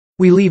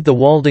We leave the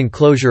walled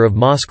enclosure of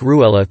Mosque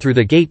Ruella through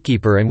the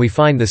gatekeeper and we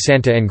find the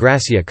Santa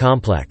Engracia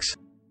complex.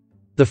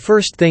 The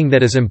first thing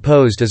that is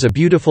imposed is a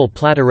beautiful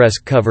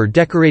plateresque cover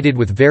decorated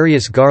with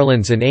various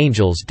garlands and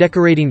angels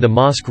decorating the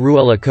Mosque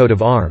Ruella coat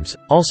of arms,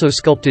 also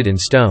sculpted in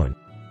stone.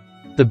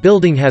 The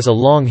building has a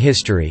long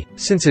history,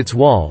 since its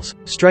walls,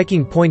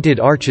 striking pointed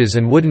arches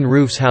and wooden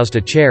roofs housed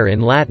a chair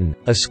in Latin,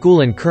 a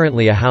school and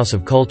currently a house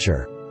of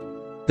culture.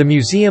 The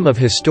Museum of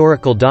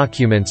Historical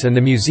Documents and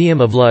the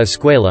Museum of La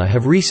Escuela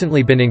have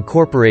recently been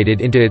incorporated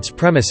into its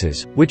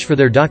premises, which for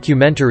their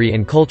documentary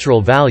and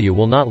cultural value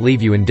will not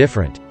leave you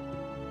indifferent.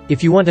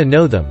 If you want to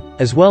know them,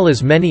 as well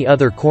as many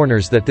other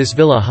corners that this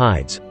villa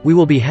hides, we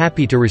will be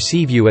happy to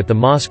receive you at the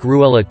Mosque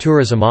Ruella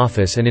Tourism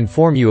Office and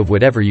inform you of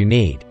whatever you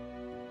need.